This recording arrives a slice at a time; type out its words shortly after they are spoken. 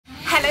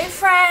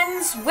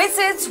goblins,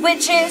 wizards,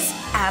 witches,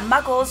 and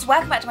muggles.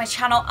 Welcome back to my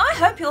channel. I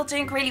hope you're all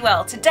doing really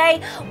well.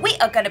 Today, we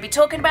are going to be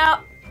talking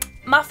about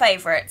my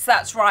favourites.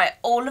 That's right,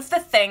 all of the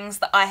things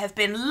that I have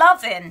been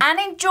loving and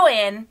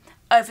enjoying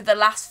over the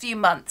last few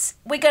months.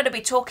 We're going to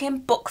be talking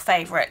book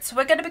favourites.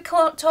 We're going to be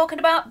talking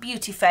about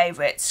beauty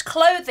favourites,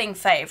 clothing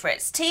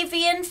favourites,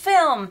 TV and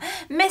film,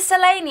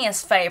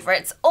 miscellaneous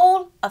favourites,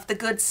 all of the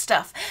good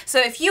stuff. So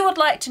if you would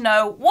like to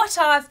know what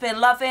I've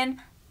been loving,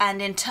 and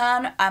in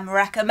turn I'm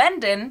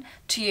recommending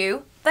to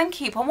you, then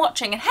keep on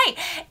watching. And hey,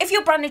 if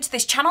you're brand new to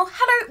this channel,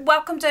 hello,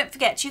 welcome. Don't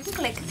forget you can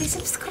click the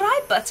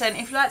subscribe button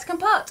if you'd like to become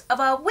part of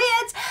our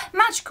weird,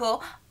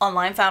 magical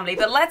online family.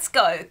 But let's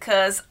go,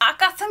 because I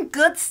got some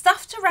good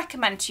stuff to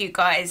recommend to you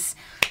guys.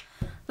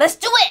 Let's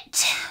do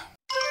it!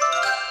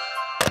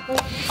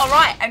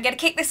 Alright, I'm going to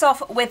kick this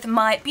off with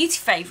my beauty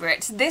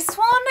favourite. This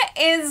one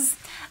is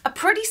a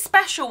pretty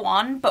special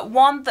one, but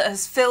one that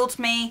has filled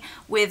me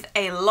with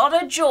a lot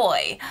of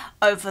joy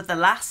over the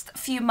last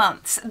few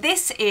months.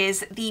 This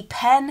is the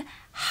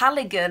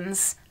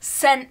Penhaligon's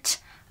Scent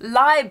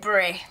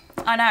Library.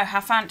 I know,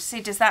 how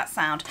fancy does that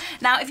sound?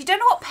 Now, if you don't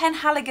know what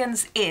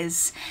Penhaligon's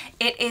is,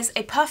 it is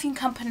a perfume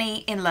company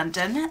in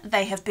London.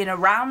 They have been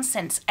around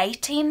since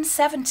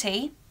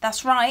 1870.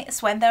 That's right,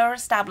 it's when they were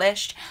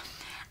established.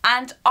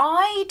 And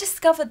I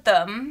discovered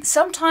them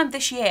sometime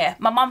this year.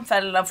 My mum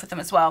fell in love with them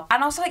as well.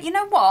 And I was like, you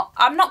know what?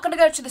 I'm not going to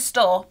go to the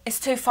store. It's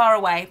too far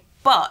away.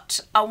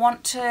 But I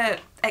want to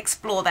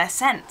explore their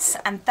scents.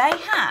 And they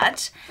had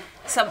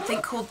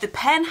something called the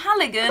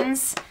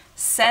Penhaligon's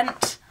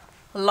Scent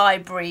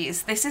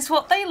Libraries. This is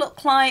what they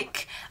look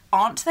like.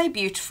 Aren't they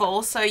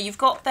beautiful? So you've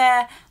got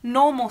their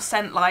normal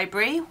scent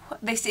library.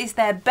 This is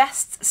their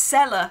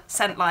bestseller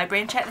scent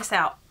library. And check this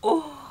out.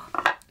 Oh.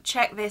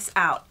 Check this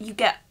out. You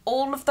get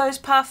all of those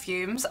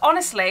perfumes.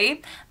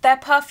 Honestly, their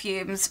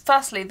perfumes,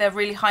 firstly, they're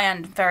really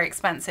high-end, very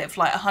expensive,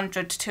 like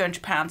 £100 to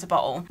 £200 a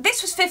bottle.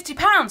 This was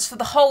 £50 for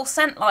the whole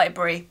scent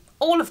library.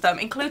 All of them,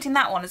 including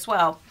that one as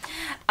well.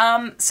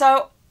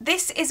 So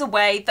this is a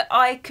way that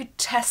I could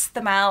test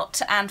them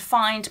out and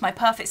find my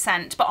perfect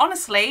scent. But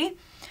honestly,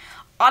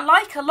 I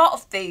like a lot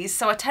of these,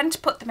 so I tend to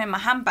put them in my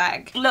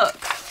handbag. Look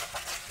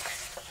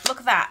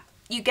at that.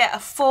 You get a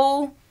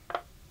full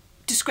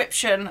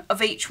description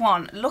of each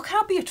one. Look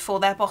how beautiful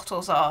their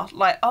bottles are.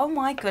 Like, oh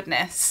my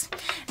goodness.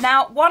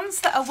 Now,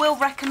 ones that I will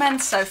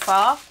recommend so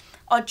far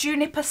are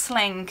Juniper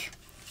Sling,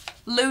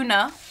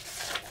 Luna,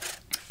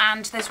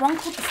 and there's one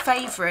called The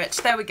Favourite.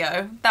 There we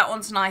go. That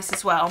one's nice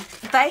as well.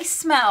 They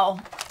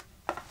smell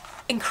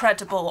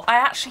incredible. I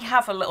actually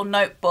have a little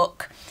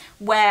notebook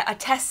where I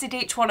tested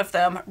each one of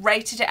them,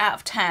 rated it out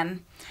of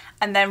 10,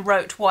 and then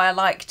wrote why I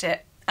liked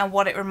it and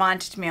what it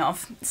reminded me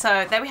of.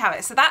 So there we have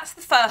it. So that's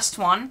the first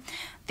one,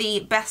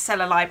 the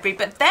bestseller library.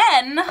 But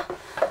then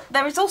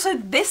there is also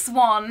this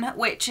one,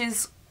 which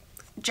is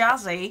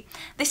jazzy.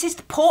 This is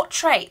the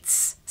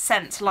Portraits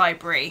Scent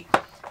Library.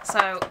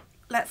 So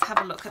let's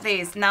have a look at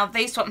these. Now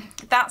these one,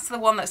 that's the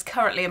one that's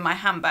currently in my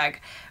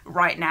handbag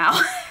right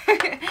now.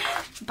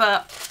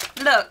 But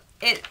look,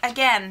 it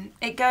again,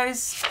 it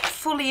goes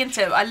fully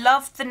into it. I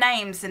love the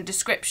names and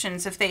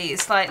descriptions of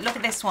these. Like, look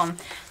at this one,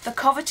 the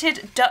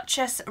Coveted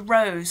Duchess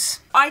Rose.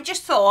 I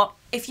just thought,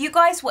 if you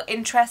guys were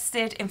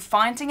interested in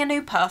finding a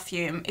new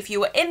perfume, if you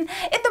were in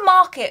the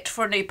market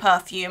for a new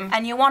perfume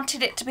and you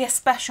wanted it to be a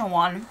special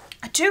one,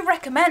 I do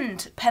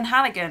recommend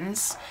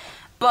Penhaligon's.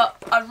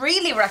 But I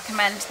really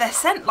recommend their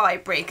scent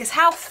library, because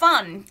how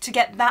fun to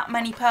get that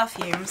many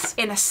perfumes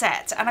in a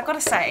set. And I've got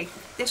to say,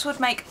 this would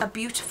make a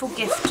beautiful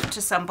gift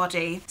to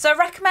somebody. So I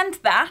recommend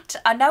that.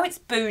 I know it's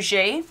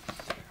bougie,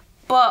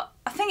 but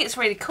I think it's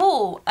really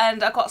cool.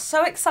 And I got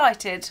so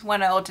excited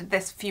when I ordered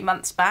this a few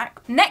months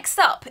back. Next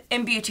up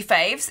in Beauty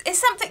Faves is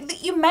something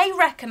that you may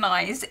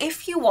recognise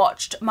if you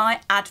watched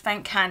my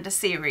Advent Calendar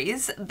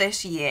series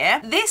this year.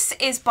 This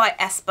is by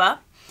ESPA.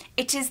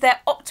 It is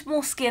their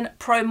Optimal Skin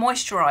Pro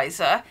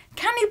Moisturiser.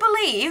 Can you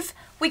believe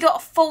we got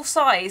a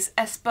full-size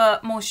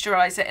ESPA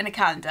moisturiser in a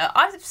calendar?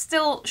 I'm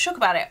still shook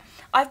about it.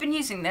 I've been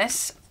using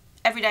this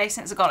every day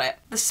since I got it.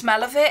 The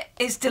smell of it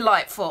is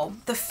delightful.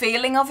 The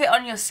feeling of it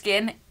on your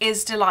skin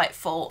is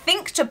delightful. I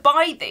think to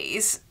buy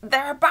these,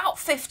 they're about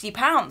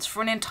 £50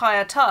 for an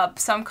entire tub,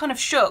 so I'm kind of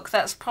shook.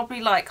 That's probably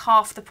like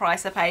half the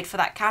price I paid for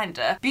that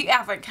calendar. Beauty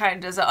Advent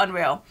calendars are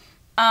unreal.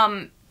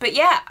 But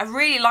yeah, I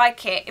really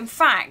like it. In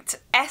fact,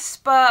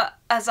 ESPA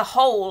as a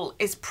whole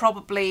is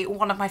probably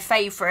one of my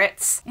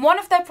favourites. One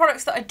of their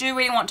products that I do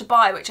really want to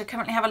buy, which I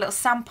currently have a little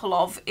sample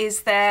of,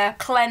 is their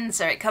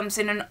cleanser. It comes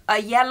in a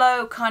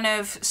yellow kind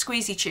of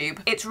squeezy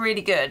tube. It's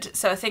really good,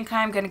 so I think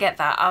I am going to get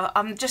that.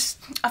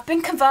 I've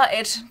been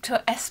converted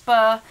to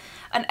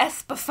an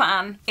ESPA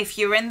fan. If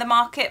you're in the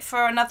market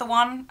for another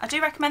one, I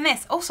do recommend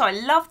this. Also, I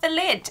love the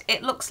lid.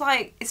 It looks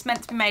like it's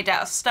meant to be made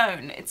out of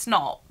stone. It's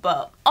not,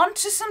 but on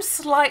to some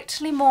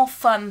slightly more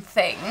fun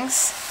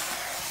things.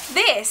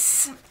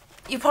 This,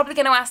 you're probably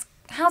going to ask,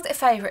 How's it a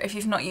favourite if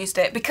you've not used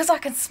it? Because I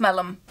can smell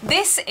them.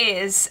 This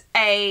is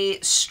a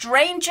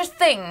Stranger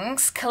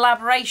Things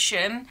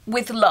collaboration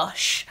with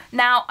Lush.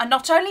 Now, I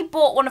not only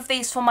bought one of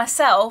these for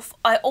myself,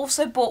 I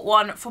also bought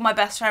one for my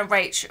best friend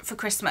Rach for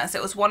Christmas.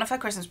 It was one of her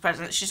Christmas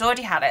presents. She's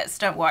already had it,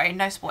 so don't worry,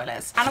 no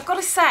spoilers. And I've got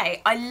to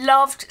say, I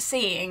loved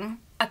seeing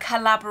a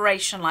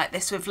collaboration like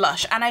this with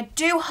Lush, and I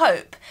do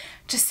hope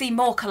to see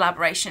more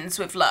collaborations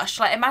with Lush.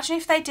 Like, imagine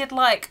if they did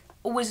like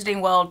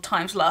Wizarding World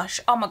times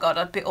Lush. Oh my god,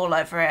 I'd be all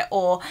over it.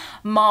 Or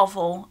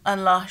Marvel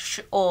and Lush,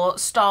 or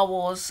Star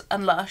Wars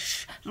and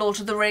Lush,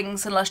 Lord of the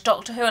Rings and Lush,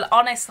 Doctor Who.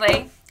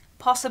 Honestly,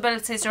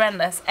 possibilities are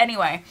endless.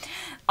 Anyway,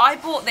 I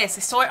bought this.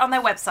 I saw it on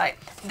their website.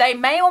 They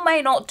may or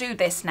may not do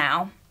this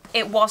now.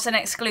 It was an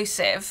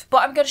exclusive,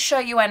 but I'm going to show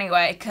you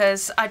anyway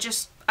because I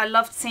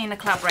loved seeing a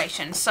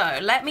collaboration. So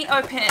let me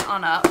open it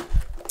on up.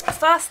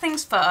 First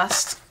things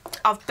first,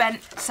 I've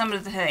bent some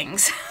of the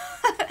things.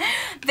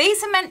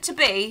 These are meant to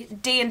be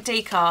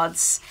D&D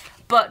cards,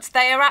 but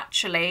they are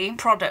actually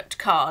product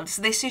cards.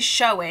 This is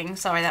showing,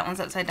 sorry, that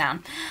one's upside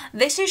down.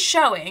 This is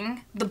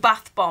showing the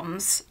bath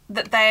bombs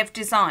that they have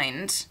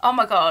designed. Oh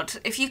my god,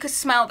 if you could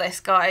smell this,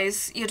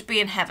 guys, you'd be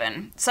in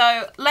heaven.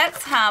 So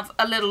let's have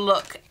a little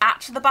look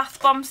at the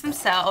bath bombs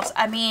themselves.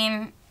 I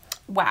mean,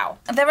 wow.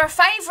 They're a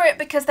favourite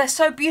because they're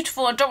so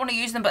beautiful. I don't want to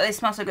use them, but they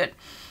smell so good.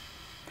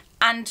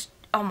 And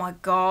oh my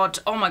god,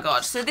 oh my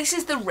god. So this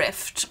is the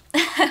Rift.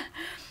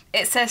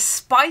 It says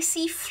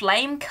spicy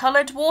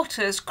flame-coloured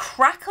waters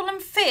crackle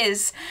and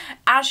fizz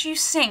as you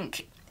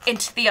sink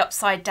into the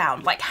upside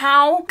down. Like,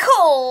 how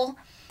cool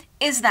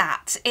is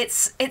that?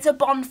 It's a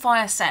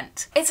bonfire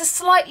scent. It's a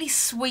slightly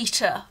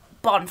sweeter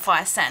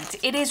bonfire scent.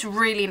 It is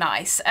really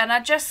nice, and I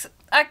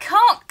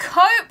can't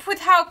cope with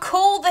how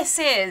cool this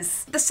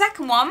is. The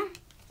second one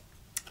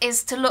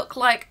is to look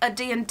like a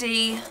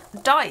D&D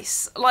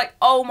dice. Like,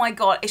 oh my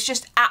god, it's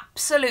just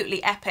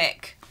absolutely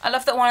epic. I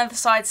love that one of the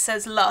sides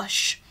says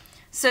Lush.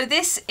 So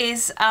this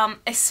is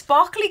a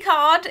sparkly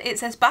card. It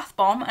says Bath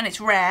Bomb and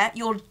it's rare.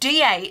 Your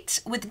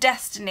D8 with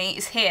Destiny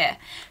is here.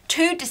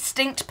 2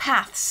 distinct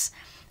paths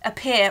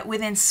appear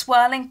within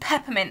swirling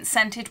peppermint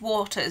scented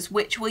waters.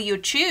 Which will you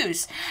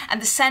choose?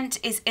 And the scent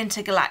is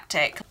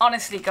intergalactic.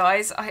 Honestly,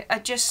 guys, I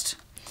just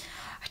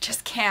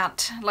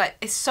can't. Like,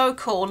 it's so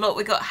cool. Look,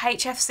 we got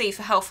HFC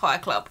for Hellfire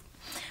Club.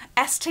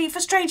 ST for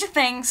Stranger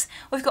Things.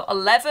 We've got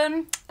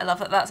 11. I love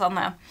that that's on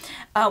there.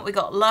 We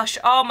got Lush.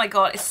 Oh my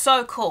god, it's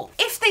so cool.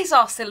 If these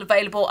are still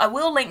available, I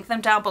will link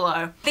them down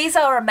below. These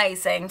are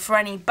amazing for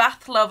any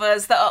bath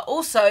lovers that are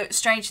also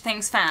Stranger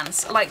Things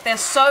fans. Like, they're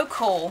so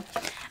cool.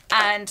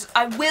 And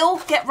I will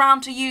get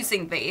round to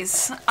using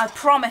these. I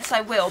promise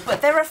I will.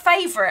 But they're a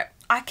favourite.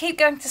 I keep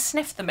going to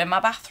sniff them in my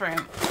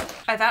bathroom.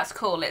 Oh, that's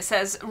cool. It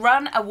says,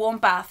 run a warm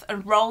bath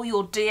and roll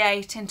your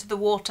D8 into the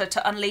water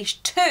to unleash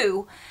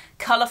 2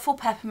 colourful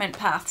peppermint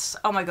paths.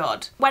 Oh my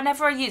god.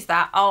 Whenever I use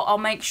that, I'll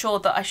make sure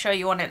that I show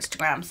you on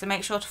Instagram, so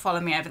make sure to follow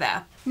me over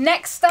there.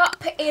 Next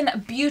up in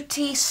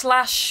beauty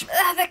slash...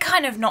 they're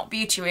kind of not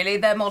beauty really,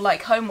 they're more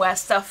like homeware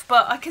stuff,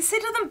 but I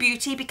consider them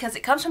beauty because it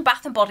comes from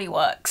Bath & Body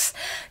Works.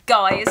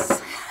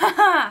 Guys,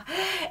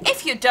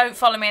 if you don't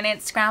follow me on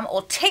Instagram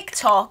or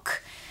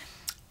TikTok,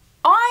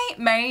 I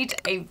made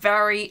a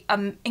very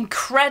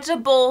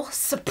incredible,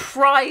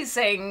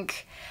 surprising,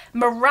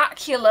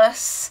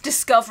 miraculous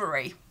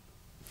discovery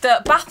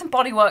that Bath &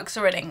 Body Works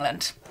are in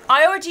England.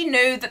 I already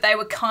knew that they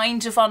were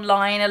kind of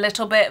online a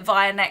little bit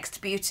via Next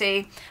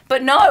Beauty,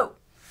 but no,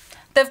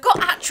 they've got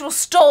actual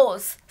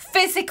stores,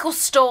 physical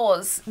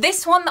stores.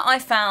 This one that I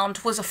found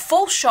was a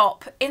full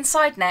shop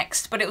inside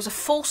Next, but it was a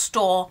full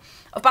store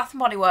of Bath &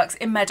 Body Works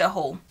in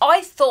Meadowhall. I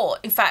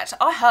thought, in fact,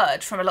 I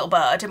heard from a little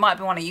bird, it might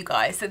be one of you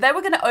guys, that they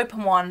were going to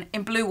open one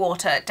in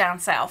Bluewater down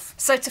south.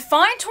 So to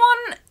find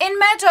one in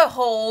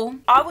Meadowhall,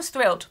 I was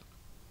thrilled.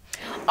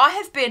 I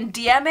have been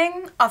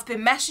DMing, I've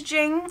been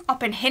messaging, I've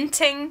been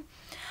hinting,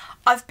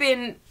 I've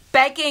been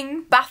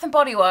begging Bath &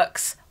 Body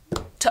Works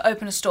to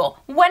open a store.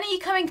 When are you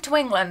coming to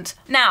England?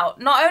 Now,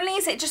 not only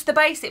is it just the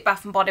basic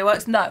Bath & Body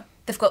Works, no,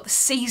 they've got the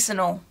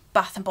seasonal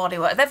Bath & Body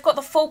Works. They've got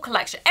the full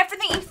collection.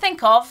 Everything you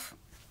think of,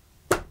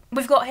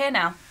 we've got here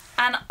now.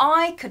 And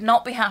I could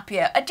not be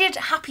happier. I did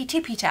happy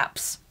tippy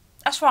taps.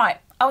 That's right.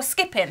 I was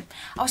skipping.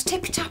 I was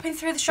tippy-tapping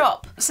through the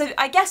shop. So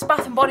I guess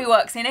Bath & Body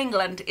Works in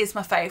England is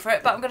my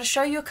favourite, but I'm going to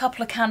show you a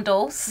couple of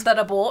candles that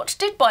I bought.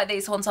 Did buy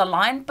these ones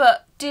online,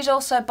 but did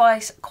also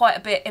buy quite a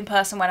bit in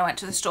person when I went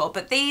to the store.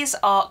 But these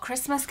are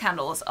Christmas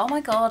candles. Oh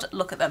my god,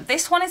 look at them.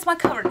 This one is my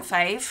current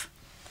fave,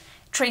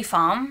 Tree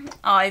Farm.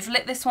 I've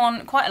lit this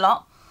one quite a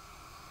lot.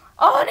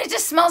 Oh, and it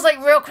just smells like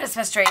real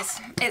Christmas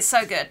trees. It's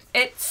so good.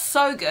 It's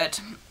so good.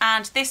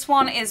 And this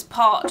one is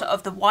part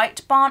of the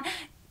White Barn.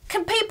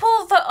 Can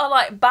people that are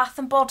like Bath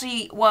 &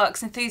 Body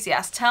Works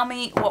enthusiasts tell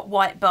me what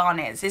White Barn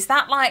is? Is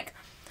that like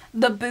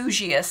the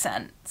bougier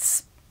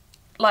scents?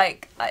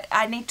 Like,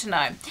 I need to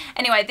know.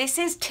 Anyway, this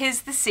is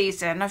 'Tis the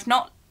Season. I've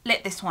not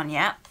lit this one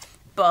yet,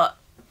 but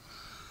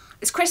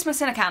it's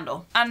Christmas in a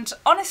candle. And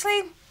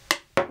honestly,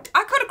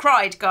 I could have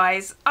cried,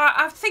 guys.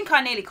 I think I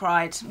nearly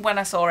cried when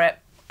I saw it.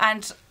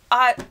 And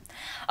I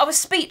was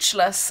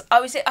speechless.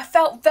 I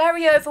felt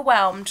very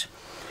overwhelmed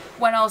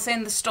when I was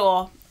in the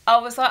store. I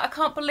was like, I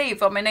can't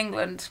believe I'm in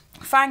England,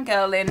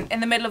 fangirling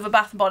in the middle of a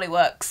Bath & Body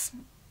Works.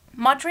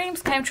 My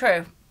dreams came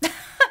true.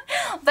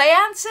 They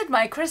answered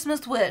my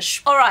Christmas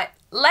wish. All right,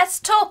 let's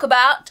talk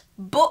about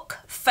book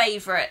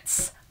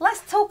favourites.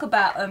 Let's talk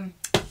about them.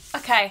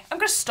 Okay, I'm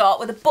going to start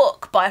with a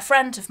book by a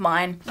friend of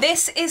mine.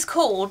 This is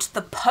called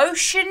the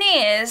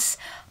Potioneer's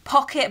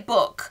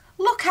Pocketbook.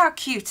 Look how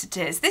cute it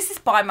is. This is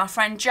by my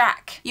friend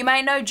Jack. You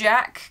may know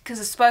Jack because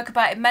I spoke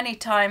about it many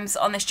times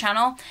on this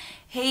channel.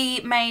 He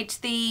made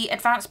the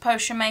advanced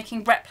potion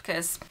making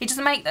replicas. He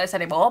doesn't make those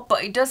anymore,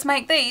 but he does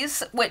make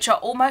these, which are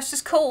almost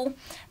as cool.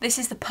 This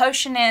is the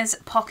Potioneer's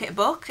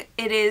Pocketbook.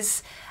 It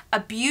is a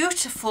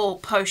beautiful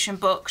potion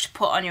book to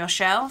put on your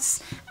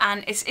shelves,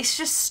 and it's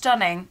just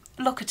stunning.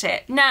 Look at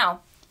it. Now,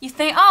 you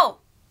think, oh,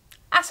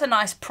 that's a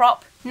nice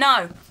prop.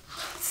 No,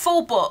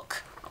 full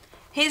book.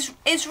 He's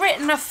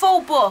written a full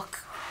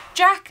book.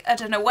 Jack, I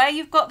don't know where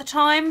you've got the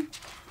time,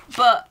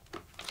 but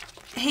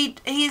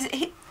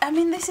I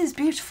mean, this is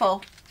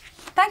beautiful.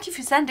 Thank you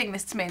for sending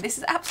this to me. This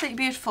is absolutely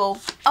beautiful.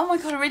 Oh my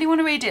God, I really want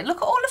to read it. Look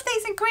at all of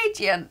these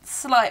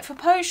ingredients, like for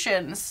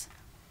potions.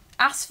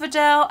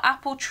 Asphodel,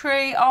 apple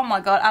tree, oh my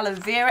God, aloe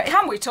vera.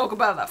 Can we talk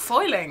about that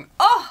foiling?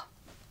 Oh,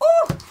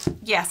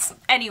 yes.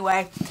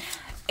 Anyway,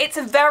 it's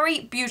a very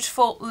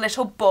beautiful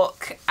little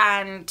book,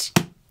 and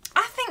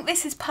I think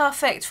this is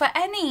perfect for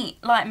any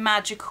like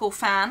magical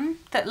fan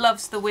that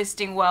loves the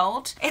Wizarding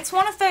World. It's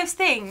one of those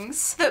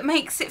things that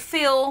makes it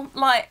feel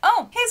like,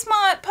 oh, here's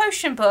my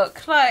potion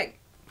book. Like,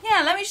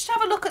 yeah, let me just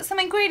have a look at some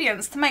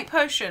ingredients to make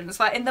potions,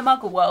 like in the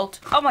Muggle world.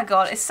 Oh my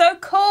God, it's so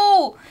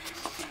cool.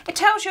 It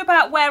tells you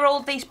about where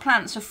all these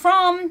plants are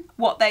from,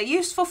 what they're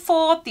useful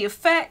for, the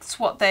effects,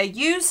 what they're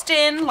used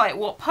in, like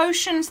what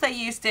potions they're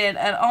used in,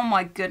 and oh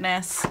my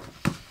goodness.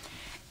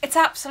 It's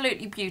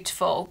absolutely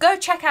beautiful. Go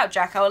check out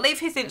Jack. I will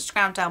leave his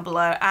Instagram down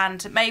below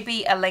and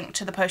maybe a link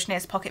to the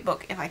Potioneer's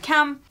Pocketbook if I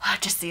can.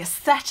 Just the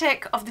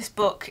aesthetic of this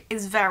book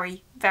is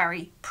very,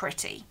 very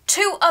pretty.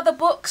 Two other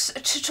books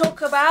to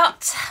talk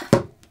about.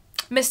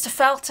 Mr.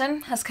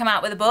 Felton has come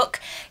out with a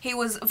book. He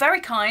was very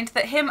kind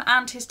that him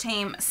and his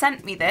team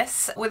sent me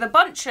this with a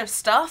bunch of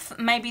stuff,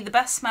 maybe the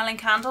best smelling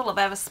candle I've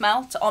ever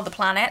smelt on the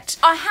planet.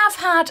 I have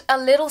had a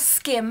little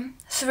skim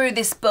through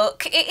this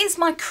book. It is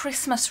my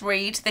Christmas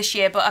read this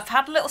year, but I've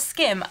had a little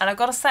skim and I've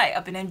got to say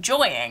I've been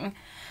enjoying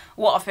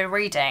what I've been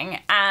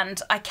reading,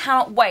 and I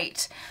cannot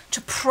wait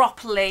to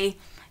properly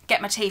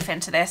get my teeth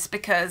into this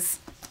because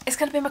it's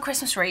going to be my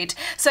Christmas read.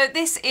 So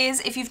this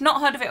is, if you've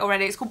not heard of it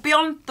already, it's called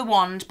Beyond the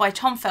Wand by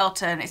Tom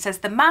Felton. It says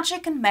the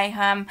magic and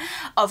mayhem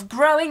of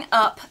growing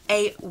up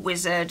a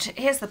wizard.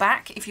 Here's the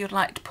back if you'd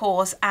like to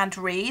pause and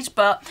read,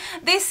 but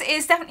this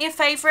is definitely a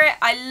favourite.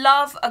 I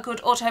love a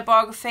good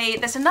autobiography.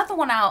 There's another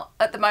one out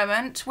at the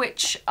moment,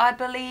 which I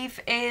believe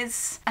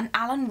is an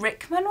Alan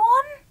Rickman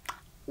one,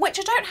 which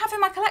I don't have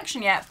in my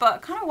collection yet, but I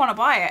kind of want to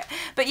buy it.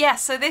 But yeah,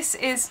 so this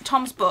is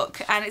Tom's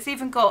book, and it's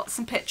even got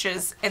some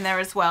pictures in there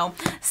as well.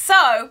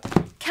 So,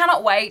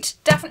 cannot wait.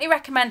 Definitely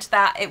recommend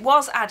that. It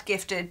was ad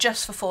gifted,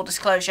 just for full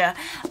disclosure,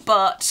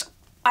 but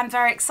I'm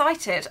very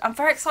excited. I'm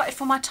very excited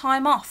for my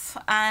time off,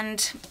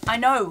 and I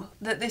know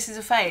that this is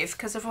a fave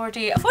because I've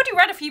already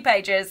read a few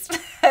pages.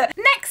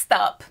 Next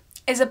up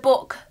is a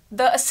book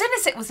that, as soon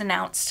as it was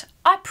announced,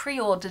 I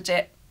pre-ordered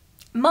it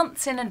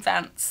months in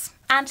advance.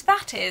 And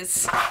that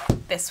is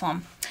this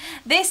one.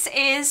 This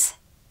is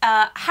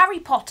Harry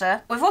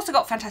Potter. We've also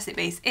got Fantastic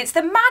Beasts. It's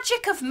the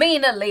Magic of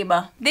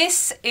MinaLima.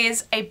 This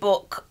is a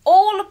book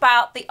all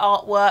about the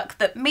artwork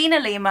that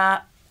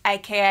MinaLima,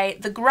 aka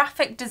the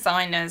graphic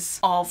designers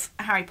of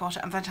Harry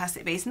Potter and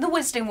Fantastic Beasts and the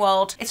Wizarding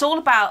World. It's all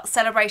about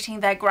celebrating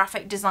their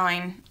graphic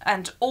design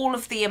and all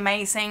of the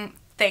amazing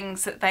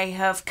things that they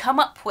have come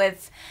up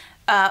with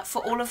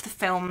for all of the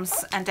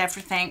films and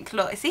everything.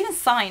 Look, it's even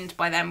signed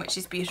by them, which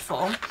is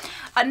beautiful.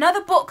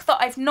 Another book that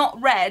I've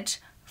not read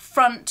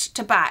front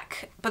to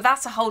back, but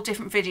that's a whole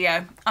different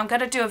video. I'm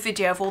going to do a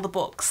video of all the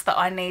books that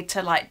I need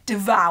to like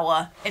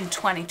devour in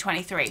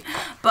 2023.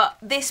 But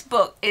this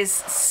book is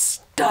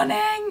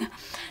stunning.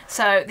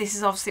 So this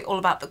is obviously all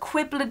about the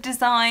Quibbler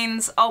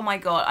designs. Oh my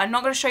God, I'm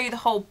not going to show you the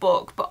whole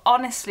book, but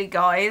honestly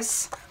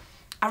guys,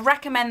 I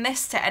recommend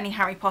this to any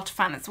Harry Potter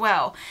fan as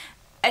well.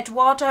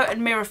 Eduardo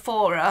and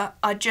Mirafora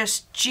are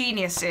just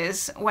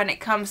geniuses when it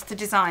comes to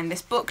design.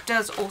 This book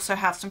does also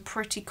have some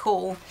pretty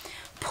cool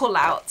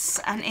pullouts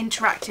and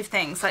interactive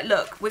things. Like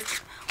look,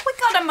 we've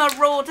got a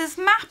Marauders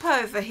map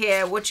over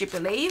here, would you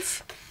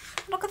believe?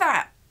 Look at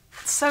that.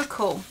 It's so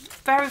cool.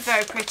 Very,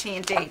 very pretty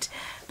indeed.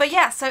 But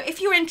yeah, so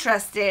if you're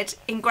interested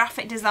in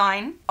graphic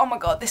design, oh my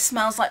God, this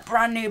smells like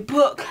brand new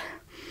book.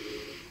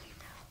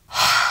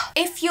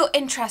 If you're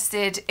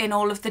interested in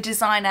all of the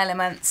design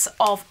elements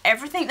of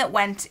everything that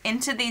went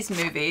into these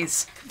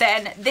movies,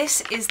 then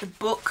this is the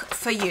book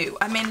for you.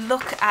 I mean,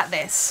 look at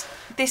this.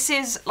 This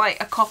is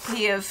like a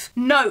copy of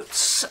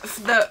notes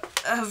that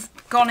have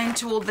gone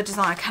into all the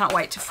design. I can't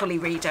wait to fully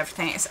read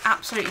everything. It's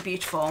absolutely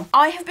beautiful.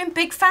 I have been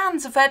big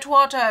fans of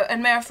Eduardo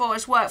and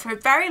Mirafora's work for a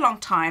very long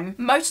time.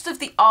 Most of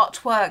the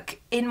artwork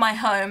in my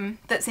home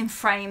that's in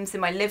frames in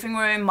my living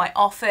room, my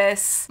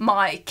office,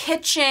 my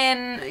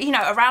kitchen, you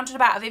know, around and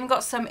about. I've even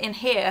got some in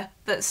here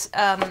that's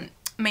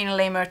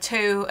MinaLima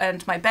too,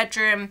 and my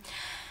bedroom.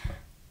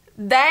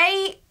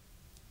 They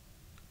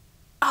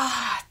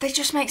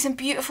just make some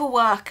beautiful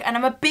work, and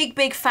I'm a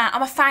big fan.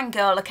 I'm a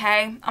fangirl,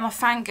 okay? I'm a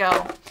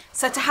fangirl.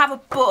 So to have a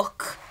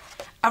book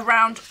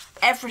around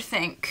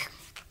everything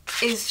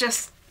is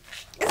just,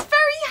 it's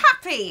very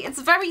happy.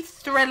 It's very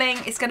thrilling.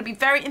 It's going to be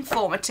very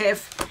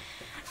informative.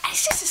 And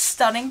it's just a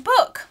stunning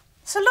book.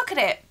 So look at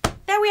it.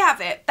 There we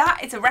have it.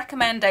 That is a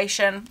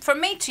recommendation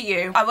from me to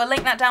you. I will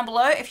link that down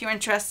below if you're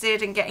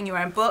interested in getting your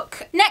own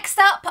book. Next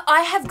up,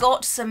 I have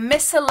got some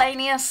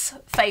miscellaneous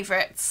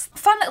favourites.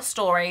 Fun little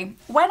story.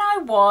 When I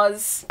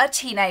was a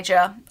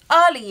teenager,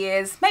 early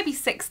years, maybe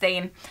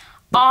 16,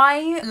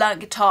 I learnt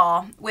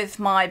guitar with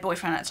my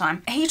boyfriend at the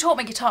time. He taught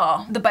me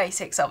guitar, the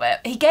basics of it.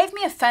 He gave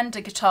me a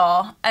Fender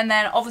guitar, and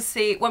then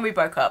obviously when we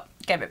broke up,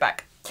 gave it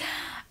back.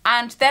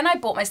 And then I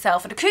bought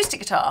myself an acoustic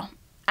guitar.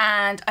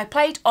 And I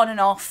played on and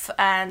off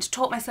and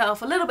taught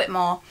myself a little bit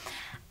more.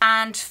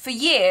 And for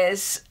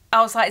years,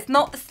 I was like, it's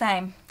not the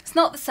same. It's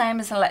not the same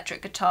as an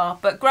electric guitar,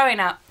 but growing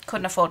up,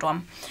 couldn't afford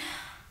one.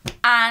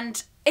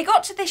 And it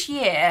got to this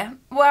year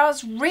where I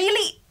was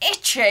really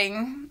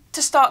itching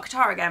to start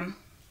guitar again.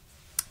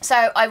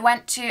 So I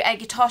went to a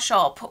guitar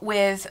shop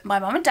with my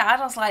mum and dad.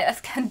 I was like, let's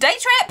get a day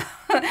trip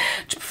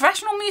to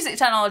Professional Music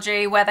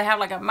Technology, where they have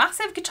like a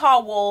massive guitar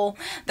wall.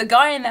 The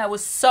guy in there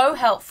was so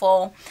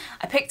helpful.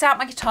 I picked out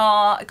my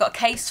guitar, I got a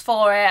case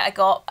for it, I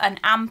got an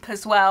amp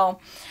as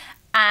well.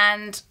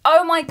 And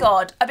oh my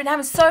God, I've been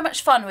having so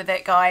much fun with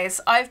it,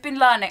 guys. I've been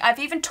learning. I've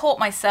even taught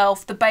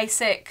myself the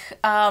basics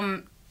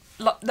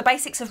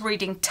of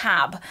reading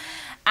tab.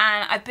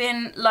 And I've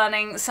been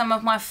learning some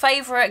of my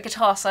favourite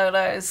guitar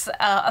solos.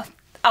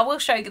 I will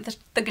show you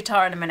the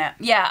guitar in a minute.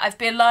 Yeah, I've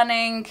been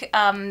learning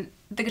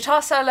the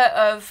guitar solo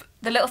of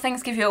The Little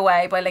Things Give You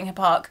Away by Linkin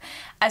Park,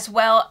 as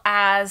well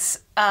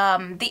as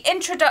the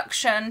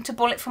introduction to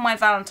Bullet for My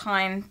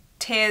Valentine,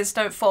 Tears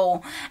Don't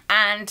Fall.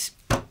 And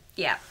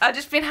yeah, I've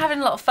just been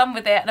having a lot of fun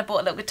with it, and I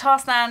bought a little guitar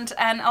stand,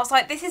 and I was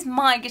like, this is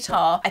my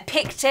guitar. I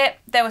picked it.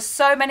 There were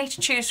so many to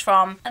choose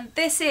from, and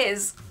this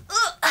is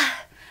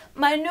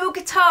my new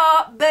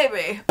guitar,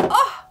 baby.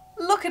 Oh!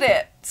 Look at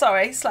it.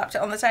 Sorry, slapped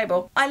it on the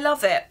table. I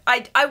love it.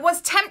 I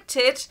was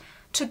tempted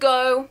to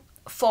go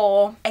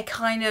for a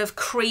kind of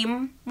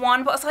cream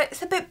one, but I was like,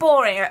 it's a bit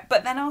boring.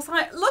 But then I was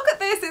like, look at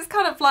this. It's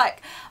kind of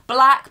like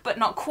black, but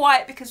not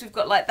quite, because we've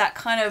got like that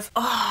kind of,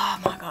 oh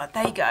my God,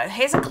 there you go.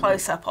 Here's a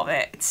close-up of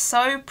it. It's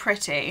so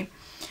pretty.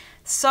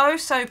 So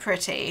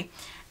pretty.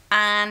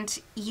 And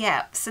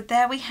yeah, so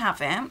there we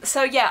have it.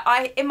 So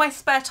yeah, in my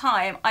spare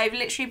time, I've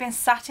literally been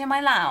sat in my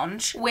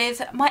lounge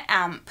with my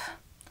amp,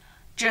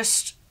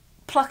 just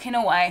plucking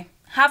away,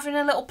 having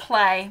a little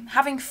play,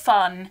 having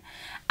fun.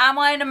 Am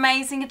I an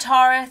amazing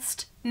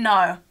guitarist?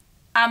 No.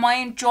 Am I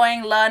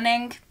enjoying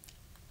learning?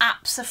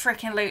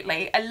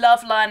 Abso-freaking-lutely. I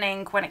love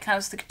learning when it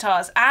comes to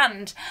guitars,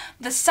 and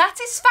the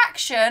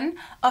satisfaction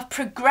of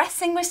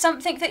progressing with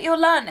something that you're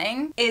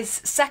learning is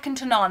second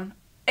to none.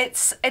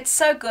 It's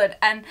so good,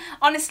 and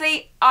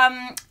honestly,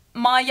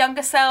 my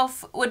younger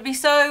self would be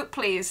so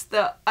pleased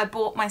that I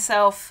bought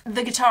myself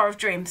the Guitar of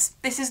Dreams.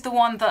 This is the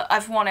one that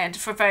I've wanted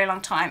for a very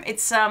long time.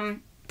 It's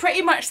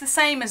pretty much the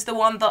same as the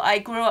one that I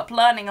grew up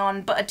learning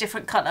on, but a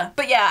different colour.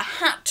 But yeah,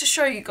 I had to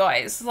show you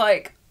guys,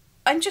 like,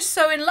 I'm just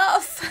so in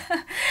love.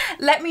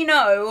 Let me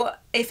know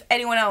if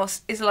anyone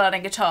else is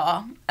learning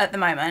guitar at the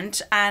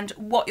moment and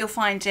what you're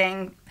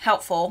finding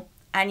helpful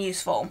and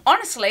useful.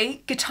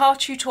 Honestly, guitar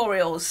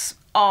tutorials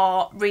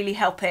are really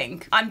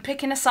helping. I'm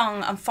picking a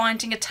song, I'm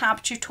finding a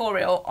tab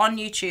tutorial on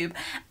YouTube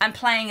and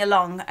playing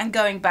along and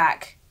going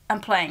back and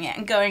playing it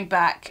and going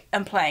back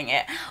and playing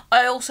it.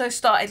 I also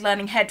started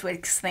learning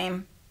Hedwig's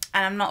theme,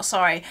 and I'm not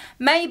sorry.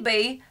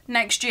 Maybe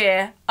next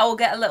year I will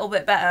get a little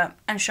bit better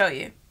and show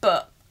you,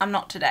 but I'm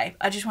not today.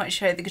 I just want to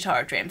show you the Guitar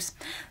of Dreams.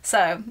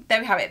 So there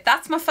we have it.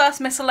 That's my first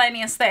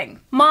miscellaneous thing.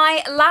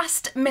 My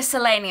last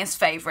miscellaneous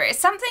favourite is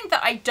something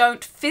that I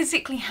don't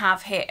physically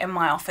have here in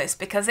my office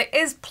because it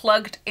is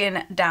plugged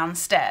in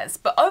downstairs.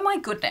 But oh my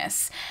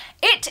goodness,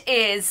 it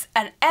is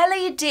an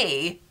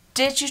LED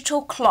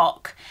digital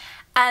clock,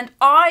 and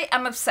I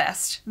am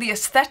obsessed. The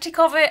aesthetic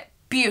of it,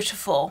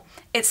 beautiful.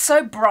 It's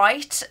so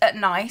bright at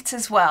night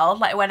as well,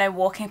 like when I'm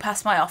walking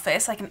past my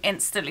office I can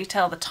instantly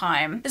tell the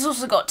time. It's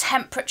also got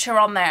temperature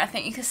on there. I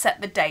think you can set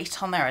the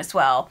date on there as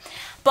well.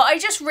 But I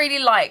just really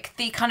like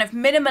the kind of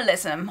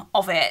minimalism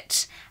of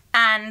it,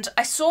 and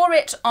I saw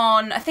it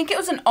on, I think it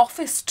was an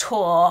office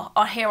tour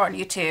on here on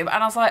YouTube,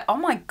 and I was like, oh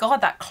my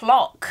God, that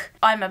clock,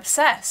 I'm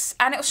obsessed.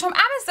 And it was from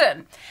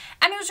Amazon,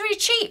 and it was really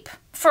cheap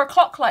for a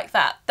clock like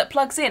that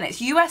plugs in. It's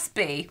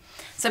USB,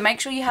 so make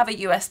sure you have a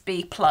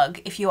USB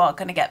plug if you are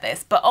going to get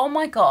this. But oh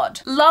my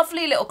god,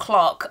 lovely little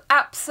clock,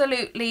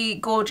 absolutely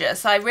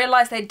gorgeous. I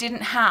realised they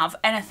didn't have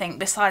anything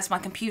besides my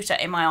computer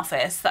in my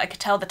office that I could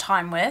tell the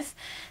time with.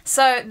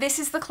 So this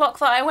is the clock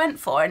that I went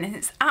for, and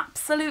it's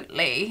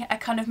absolutely a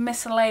kind of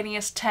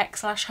miscellaneous tech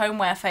 /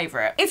 homeware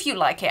favourite. If you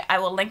like it, I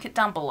will link it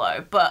down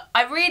below, but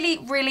I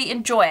really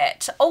enjoy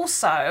it.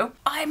 Also,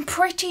 I'm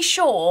pretty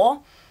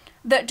sure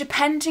that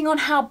depending on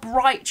how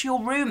bright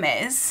your room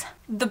is,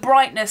 the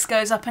brightness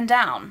goes up and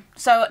down.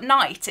 So at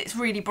night it's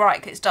really bright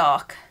because it's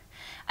dark,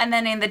 and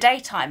then in the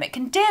daytime it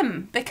can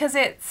dim because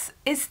it's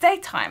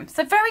daytime.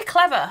 So very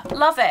clever,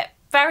 love it.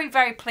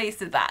 Very pleased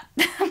with that.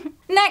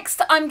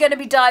 Next, I'm going to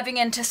be diving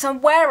into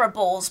some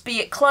wearables, be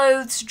it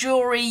clothes,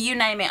 jewellery, you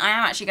name it. I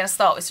am actually going to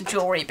start with some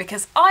jewellery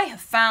because I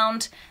have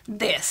found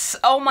this.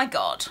 Oh my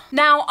god.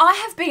 Now, I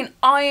have been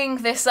eyeing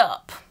this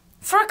up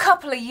for a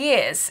couple of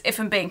years, if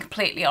I'm being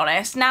completely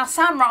honest. Now,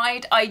 Sam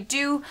Ride, I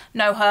do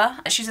know her.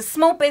 She's a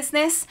small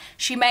business.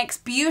 She makes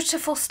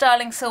beautiful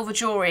sterling silver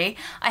jewellery.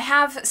 I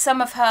have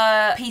some of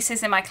her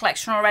pieces in my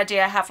collection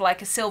already. I have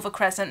like a silver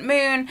crescent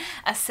moon,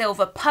 a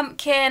silver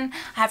pumpkin.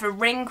 I have a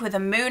ring with a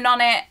moon on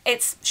it.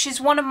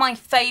 She's one of my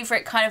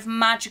favourite kind of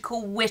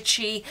magical,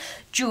 witchy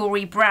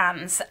jewellery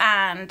brands,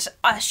 and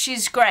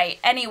she's great.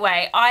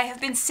 Anyway, I have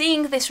been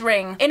seeing this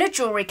ring in a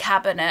jewellery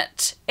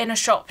cabinet in a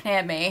shop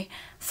near me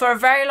for a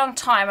very long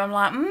time. I'm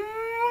like,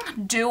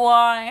 do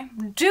I?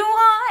 Do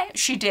I?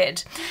 She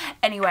did.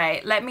 Anyway,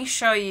 let me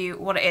show you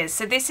what it is.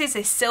 So this is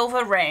a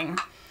silver ring,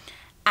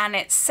 and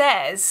it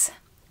says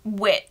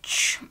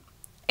witch.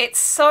 It's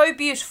so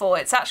beautiful.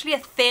 It's actually a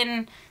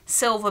thin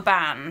silver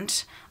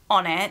band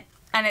on it,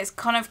 and it's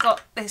kind of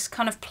got this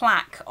kind of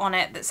plaque on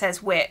it that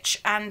says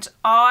witch, and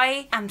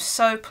I am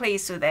so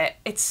pleased with it.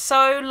 It's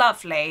so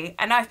lovely,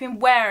 and I've been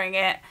wearing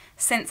it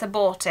since I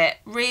bought it.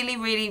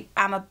 Really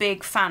am a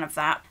big fan of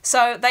that.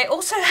 So they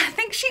also, I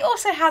think she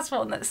also has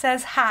one that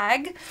says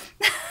hag,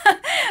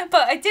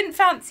 but I didn't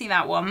fancy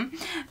that one,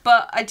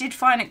 but I did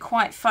find it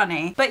quite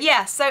funny. But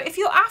yeah, so if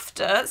you're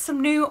after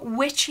some new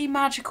witchy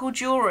magical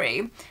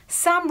jewellery,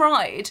 Sam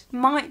Ride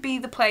might be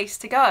the place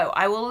to go.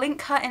 I will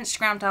link her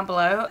Instagram down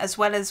below, as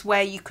well as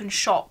where you can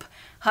shop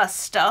her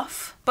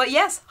stuff. But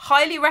yes,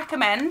 highly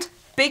recommend.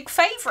 Big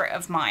favourite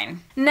of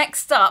mine.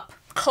 Next up,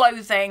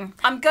 clothing.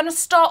 I'm gonna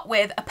start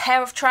with a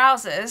pair of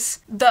trousers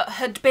that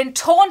had been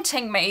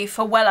taunting me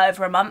for well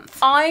over a month.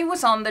 I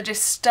was on the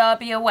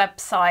Disturbia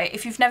website.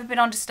 If you've never been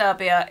on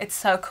Disturbia, it's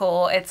so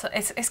cool.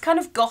 It's kind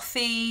of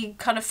gothy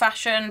kind of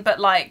fashion,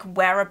 but like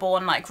wearable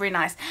and like really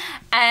nice.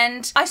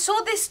 And I saw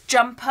this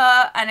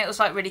jumper, and it was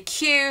like really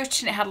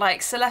cute, and it had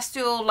like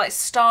celestial like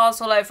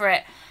stars all over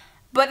it.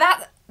 But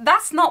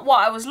that's not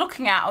what I was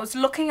looking at. I was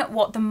looking at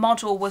what the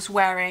model was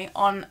wearing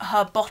on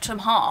her bottom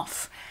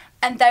half.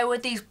 And there were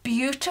these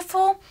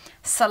beautiful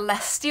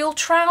celestial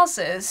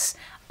trousers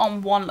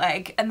on one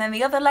leg, and then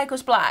the other leg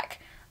was black.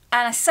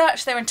 And I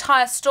searched their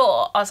entire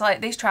store. I was like,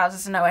 these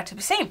trousers are nowhere to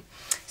be seen.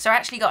 So I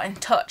actually got in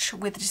touch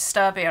with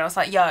Disturbia, and I was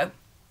like, yo,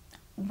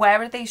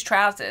 where are these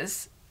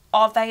trousers?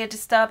 Are they a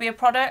Disturbia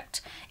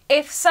product?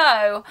 If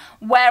so,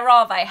 where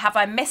are they? Have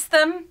I missed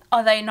them?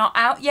 Are they not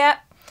out yet?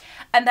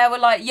 And they were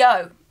like,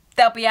 yo,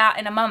 they'll be out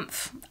in a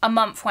month. A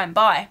month went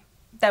by.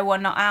 They were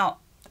not out.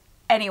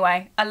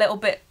 Anyway, a little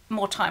bit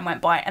more time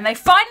went by, and they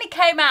finally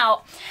came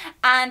out.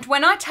 And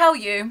when I tell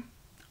you,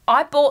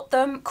 I bought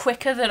them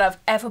quicker than I've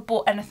ever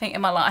bought anything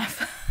in my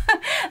life.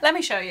 Let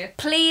me show you.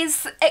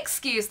 Please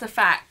excuse the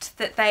fact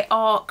that they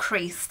are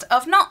creased.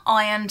 I've not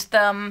ironed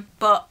them,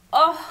 but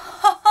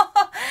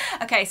oh.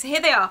 Okay, so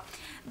here they are.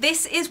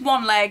 This is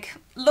one leg.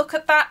 Look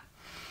at that.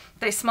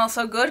 They smell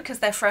so good because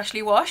they're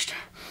freshly washed.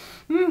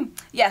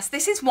 Yes,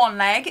 this is one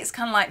leg. It's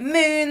kind of like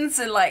moons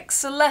and like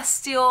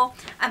celestial,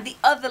 and the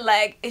other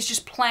leg is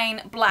just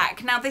plain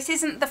black. Now, this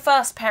isn't the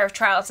first pair of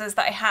trousers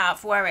that I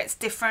have where it's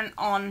different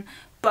on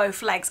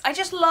both legs. I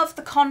just love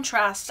the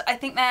contrast. I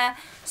think they're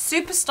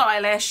super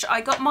stylish. I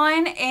got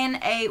mine in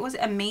a, was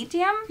it a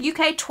medium?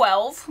 UK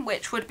 12,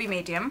 which would be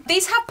medium.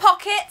 These have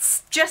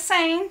pockets, just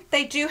saying,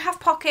 they do have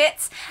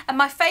pockets. And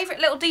my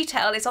favourite little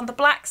detail is on the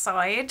black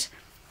side,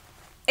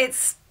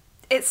 it's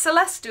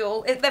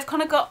celestial. They've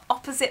kind of got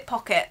opposite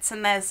pockets,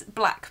 and there's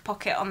black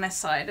pocket on this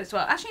side as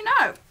well. Actually,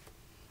 no.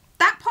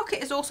 That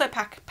pocket is also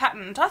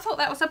patterned. I thought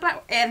that was a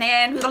black...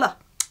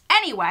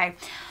 Anyway,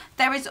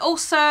 there is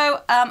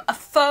also a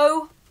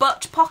faux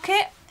butt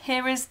pocket.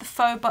 Here is the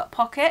faux butt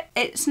pocket.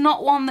 It's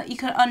not one that you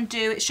can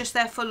undo. It's just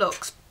there for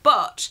looks.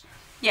 But,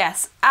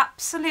 yes,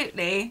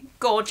 absolutely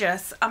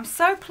gorgeous. I'm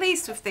so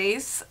pleased with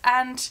these,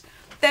 and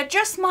they're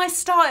just my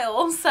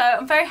style, so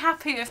I'm very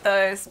happy with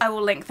those. I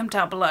will link them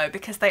down below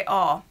because they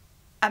are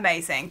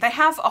amazing. They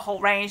have a whole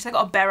range. They've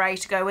got a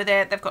beret to go with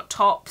it. They've got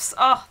tops.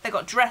 Oh, they've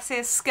got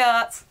dresses,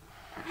 skirts.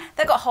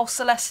 They've got a whole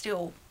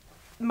celestial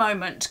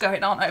moment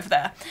going on over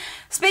there.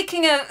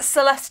 Speaking of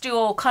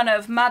celestial kind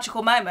of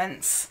magical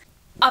moments,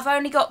 I've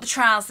only got the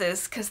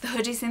trousers because the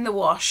hoodie's in the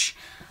wash,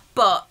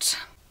 but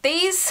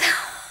these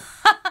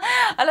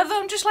I love that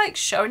I'm just like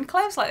showing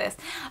clothes like this.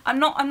 I'm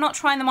not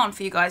trying them on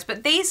for you guys,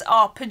 but these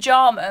are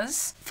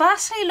pajamas.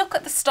 Firstly, look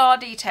at the star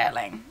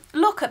detailing.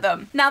 Look at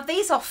them. Now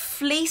these are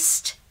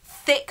fleeced,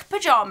 thick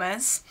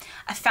pajamas.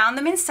 I found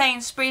them in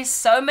Sainsbury's.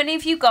 So many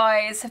of you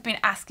guys have been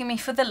asking me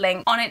for the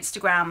link on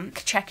Instagram.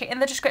 Check it in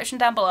the description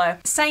down below.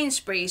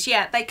 Sainsbury's,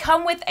 yeah, they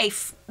come with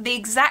the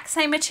exact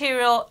same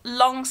material,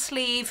 long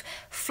sleeve,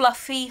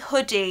 fluffy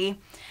hoodie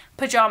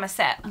pajama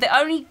set. The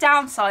only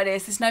downside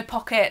is there's no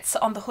pockets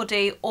on the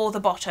hoodie or the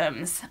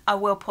bottoms. I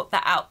will put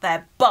that out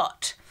there.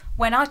 But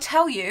when I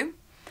tell you,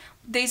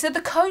 these are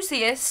the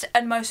coziest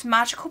and most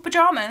magical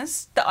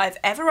pajamas that I've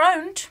ever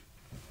owned,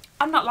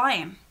 I'm not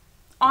lying.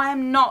 I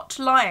am not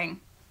lying.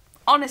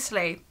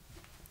 Honestly,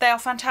 they are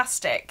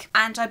fantastic.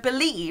 And I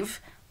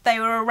believe they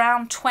were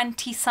around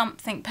 20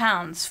 something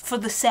pounds for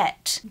the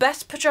set.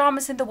 Best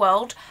pajamas in the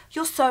world,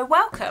 you're so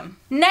welcome.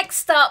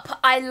 Next up,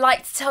 I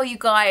like to tell you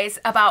guys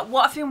about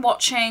what I've been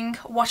watching,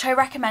 what I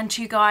recommend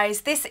to you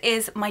guys. This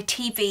is my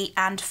TV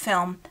and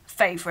film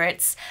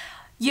favourites.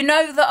 You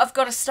know that I've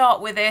got to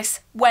start with this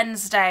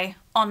Wednesday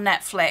on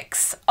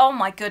Netflix. Oh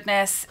my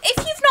goodness. If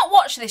you've not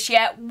watched this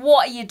yet,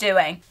 what are you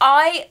doing?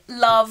 I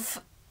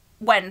love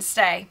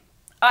Wednesday.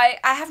 I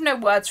have no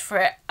words for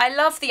it. I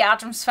love the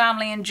Addams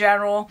Family in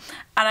general,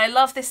 and I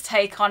love this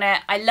take on it.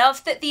 I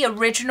love that the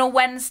original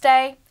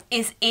Wednesday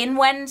is in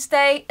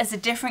Wednesday as a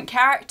different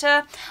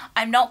character.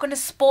 I'm not going to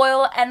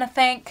spoil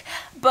anything,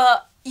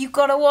 but you've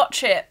got to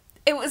watch it.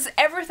 It was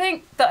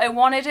everything that I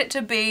wanted it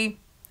to be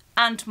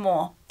and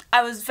more.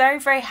 I was very,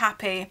 very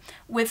happy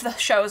with the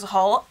show as a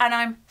whole, and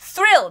I'm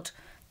thrilled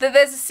that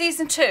there's a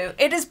season 2.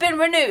 It has been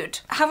renewed.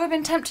 Have I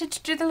been tempted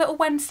to do the little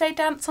Wednesday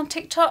dance on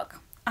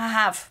TikTok? I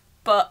have,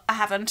 but I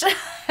haven't.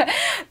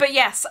 But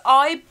yes,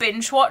 I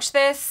binge watched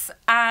this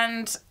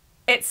and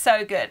it's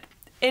so good.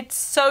 It's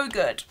so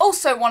good.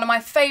 Also, one of my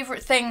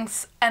favourite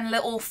things and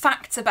little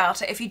facts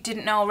about it, if you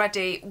didn't know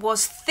already,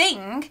 was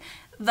Thing,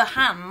 the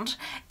hand,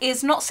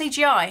 is not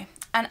CGI.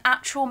 An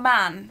actual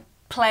man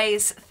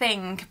plays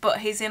Thing, but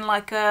he's in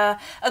like a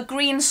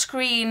green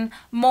screen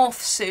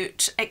morph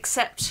suit,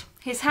 except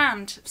his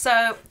hand.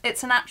 So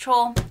it's an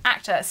actual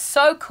actor. It's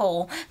so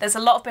cool. There's a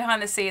lot of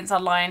behind the scenes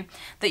online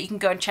that you can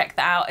go and check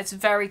that out. It's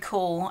very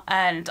cool.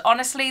 And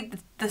honestly,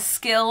 the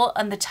skill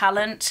and the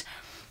talent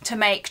to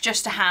make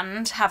just a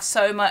hand have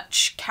so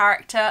much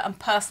character and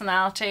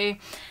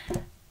personality.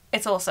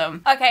 It's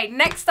awesome. Okay,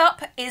 next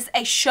up is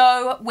a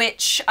show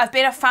which I've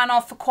been a fan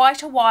of for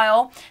quite a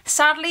while.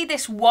 Sadly,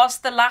 this was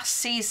the last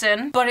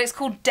season, but it's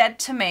called Dead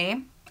to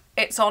Me.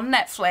 It's on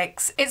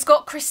Netflix. It's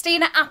got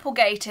Christina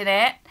Applegate in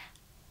it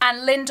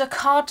and Linda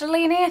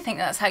Cardellini, I think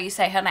that's how you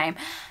say her name.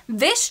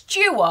 This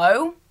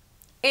duo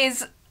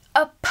is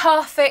a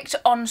perfect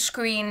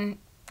on-screen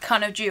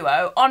kind of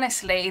duo.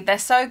 Honestly, they're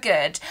so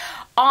good.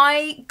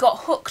 I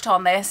got hooked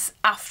on this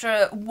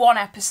after one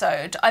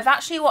episode. I've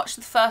actually watched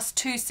the first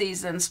 2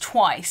 seasons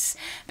twice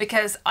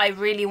because I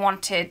really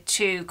wanted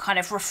to kind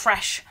of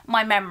refresh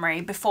my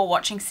memory before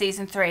watching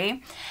season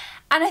 3.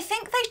 And I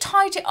think they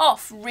tied it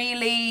off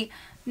really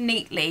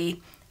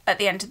neatly at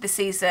the end of the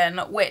season,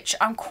 which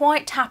I'm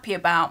quite happy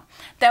about.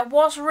 There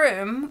was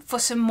room for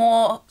some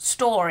more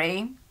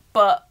story,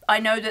 but I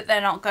know that they're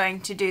not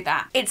going to do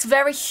that. It's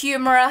very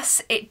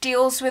humorous. It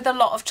deals with a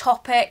lot of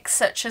topics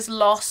such as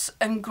loss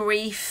and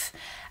grief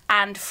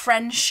and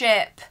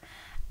friendship.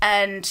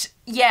 And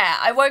yeah,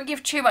 I won't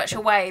give too much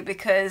away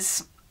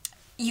because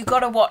you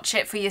gotta watch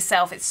it for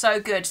yourself. It's so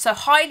good. So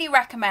highly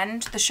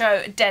recommend the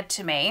show Dead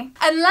to Me.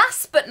 And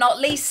last but not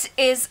least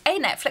is a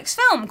Netflix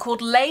film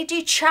called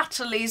Lady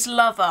Chatterley's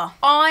Lover.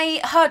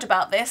 I heard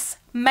about this,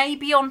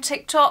 maybe on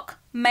TikTok,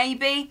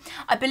 maybe.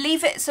 I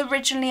believe it's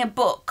originally a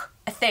book,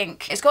 I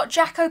think. It's got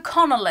Jack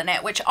O'Connell in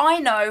it, which I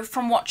know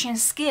from watching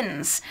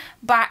Skins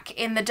back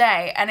in the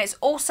day. And it's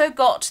also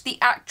got the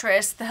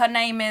actress, her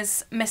name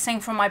is missing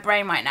from my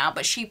brain right now,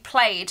 but she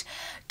played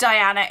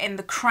Diana in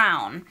The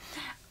Crown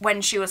when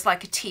she was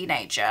like a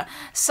teenager.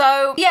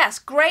 So yes,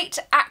 great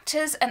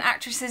actors and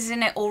actresses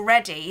in it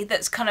already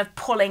that's kind of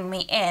pulling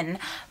me in.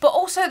 But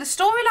also the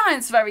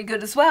storyline's very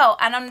good as well.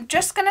 And I'm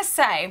just gonna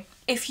say,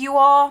 if you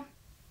are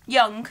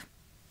young,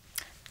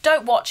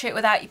 don't watch it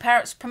without your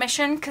parents'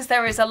 permission because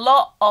there is a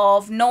lot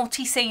of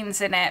naughty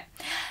scenes in it.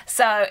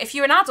 So if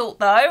you're an adult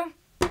though,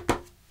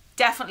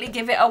 definitely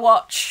give it a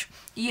watch.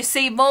 You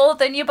see more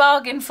than you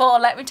bargain for,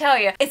 let me tell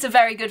you. It's a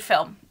very good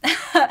film.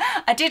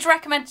 I did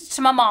recommend it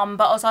to my mum,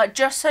 but I was like,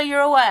 just so you're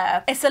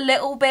aware, it's a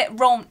little bit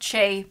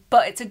raunchy,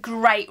 but it's a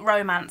great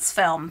romance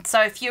film.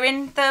 So if you're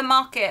in the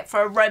market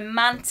for a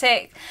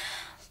romantic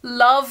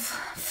love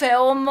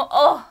film,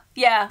 oh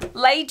yeah,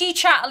 Lady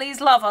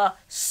Chatterley's Lover,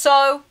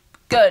 so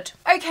good.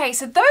 Okay,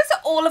 so those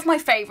are all of my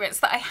favourites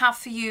that I have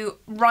for you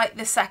right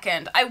this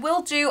second. I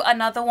will do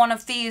another one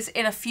of these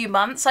in a few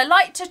months. I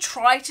like to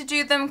try to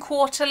do them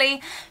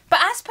quarterly,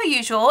 but as per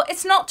usual,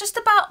 it's not just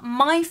about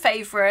my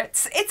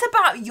favourites, it's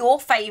about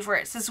your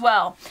favourites as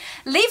well.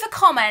 Leave a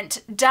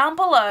comment down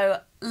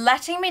below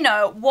letting me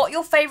know what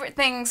your favourite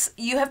things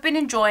you have been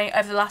enjoying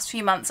over the last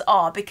few months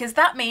are, because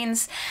that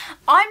means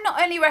I'm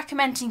not only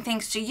recommending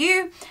things to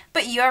you,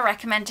 but you are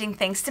recommending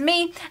things to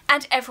me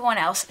and everyone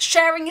else.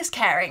 Sharing is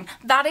caring.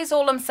 That is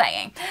all I'm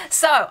saying.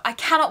 So I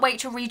cannot wait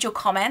to read your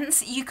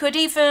comments. You could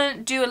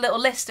even do a little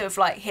list of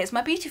like, here's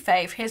my beauty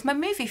fave, here's my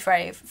movie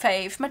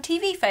fave, my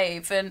TV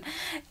fave, and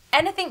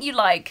anything you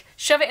like,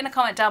 shove it in a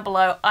comment down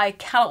below. I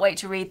cannot wait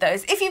to read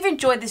those. If you've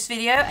enjoyed this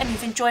video and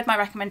you've enjoyed my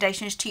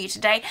recommendations to you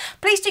today,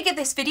 please do give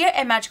this video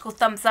a magical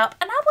thumbs up,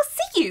 and I will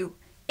see you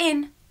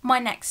in my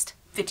next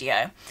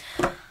video.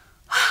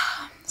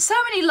 So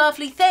many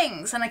lovely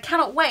things, and I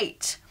cannot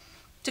wait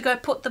to go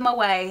put them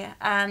away,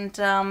 and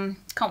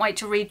can't wait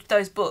to read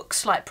those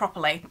books like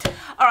properly.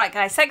 Alright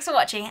guys, thanks for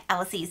watching. I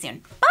will see you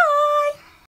soon. Bye!